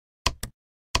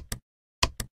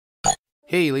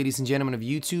Hey ladies and gentlemen of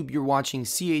YouTube, you're watching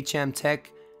CHM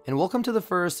Tech, and welcome to the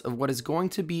first of what is going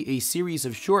to be a series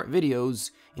of short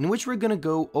videos in which we're going to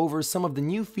go over some of the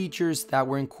new features that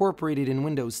were incorporated in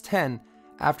Windows 10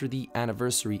 after the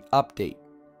anniversary update.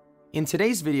 In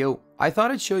today's video, I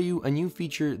thought I'd show you a new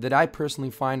feature that I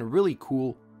personally find really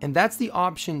cool, and that's the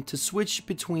option to switch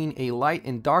between a light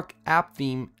and dark app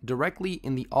theme directly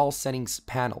in the All Settings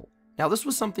panel. Now, this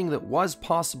was something that was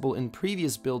possible in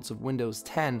previous builds of Windows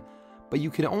 10, but you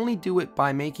could only do it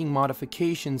by making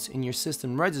modifications in your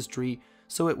system registry,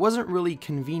 so it wasn't really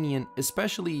convenient,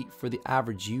 especially for the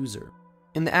average user.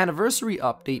 In the anniversary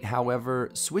update, however,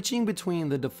 switching between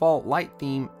the default light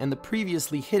theme and the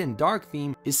previously hidden dark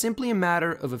theme is simply a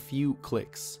matter of a few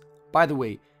clicks. By the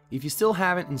way, if you still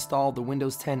haven't installed the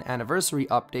Windows 10 anniversary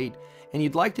update and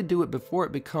you'd like to do it before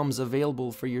it becomes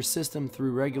available for your system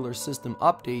through regular system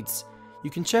updates, you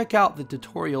can check out the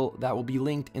tutorial that will be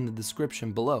linked in the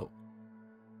description below.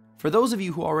 For those of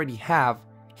you who already have,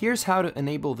 here's how to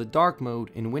enable the dark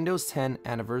mode in Windows 10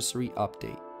 anniversary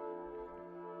update.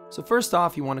 So first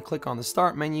off, you want to click on the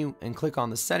Start menu and click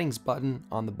on the Settings button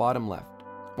on the bottom left.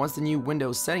 Once the new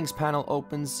Windows Settings panel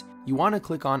opens, you want to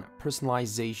click on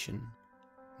Personalization.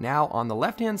 Now on the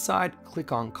left hand side,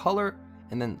 click on Color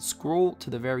and then scroll to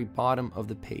the very bottom of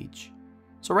the page.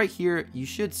 So right here, you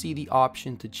should see the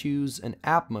option to choose an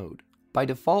app mode. By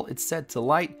default, it's set to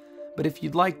light, but if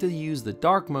you'd like to use the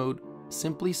dark mode,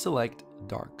 simply select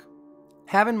dark.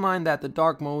 Have in mind that the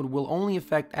dark mode will only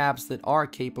affect apps that are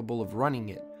capable of running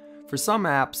it. For some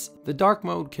apps, the dark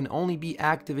mode can only be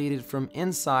activated from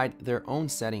inside their own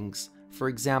settings, for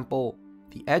example,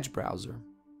 the Edge browser.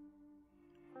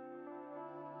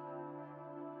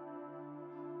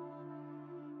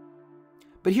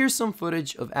 But here's some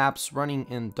footage of apps running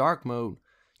in dark mode,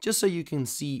 just so you can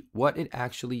see what it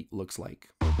actually looks like.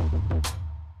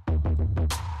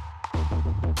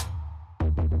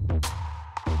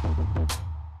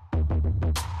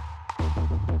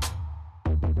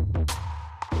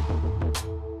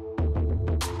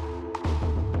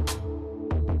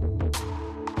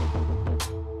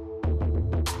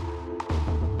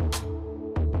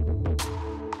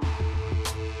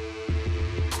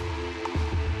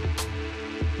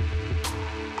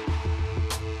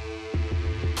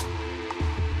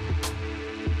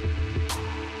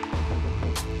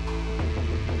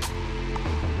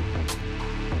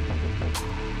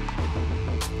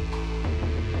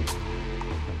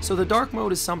 So the dark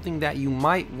mode is something that you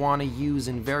might want to use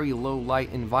in very low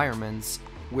light environments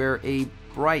where a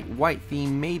bright white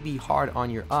theme may be hard on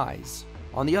your eyes.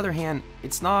 On the other hand,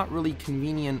 it's not really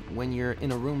convenient when you're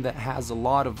in a room that has a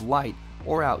lot of light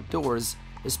or outdoors,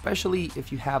 especially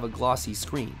if you have a glossy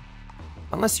screen.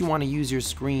 Unless you want to use your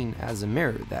screen as a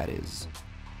mirror, that is.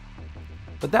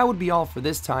 But that would be all for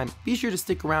this time. Be sure to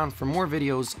stick around for more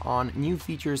videos on new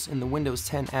features in the Windows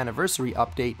 10 anniversary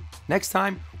update. Next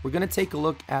time, we're going to take a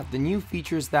look at the new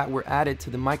features that were added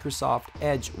to the Microsoft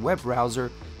Edge web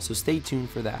browser, so stay tuned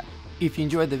for that. If you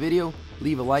enjoyed the video,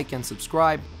 leave a like and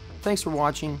subscribe. Thanks for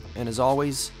watching, and as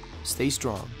always, stay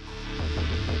strong.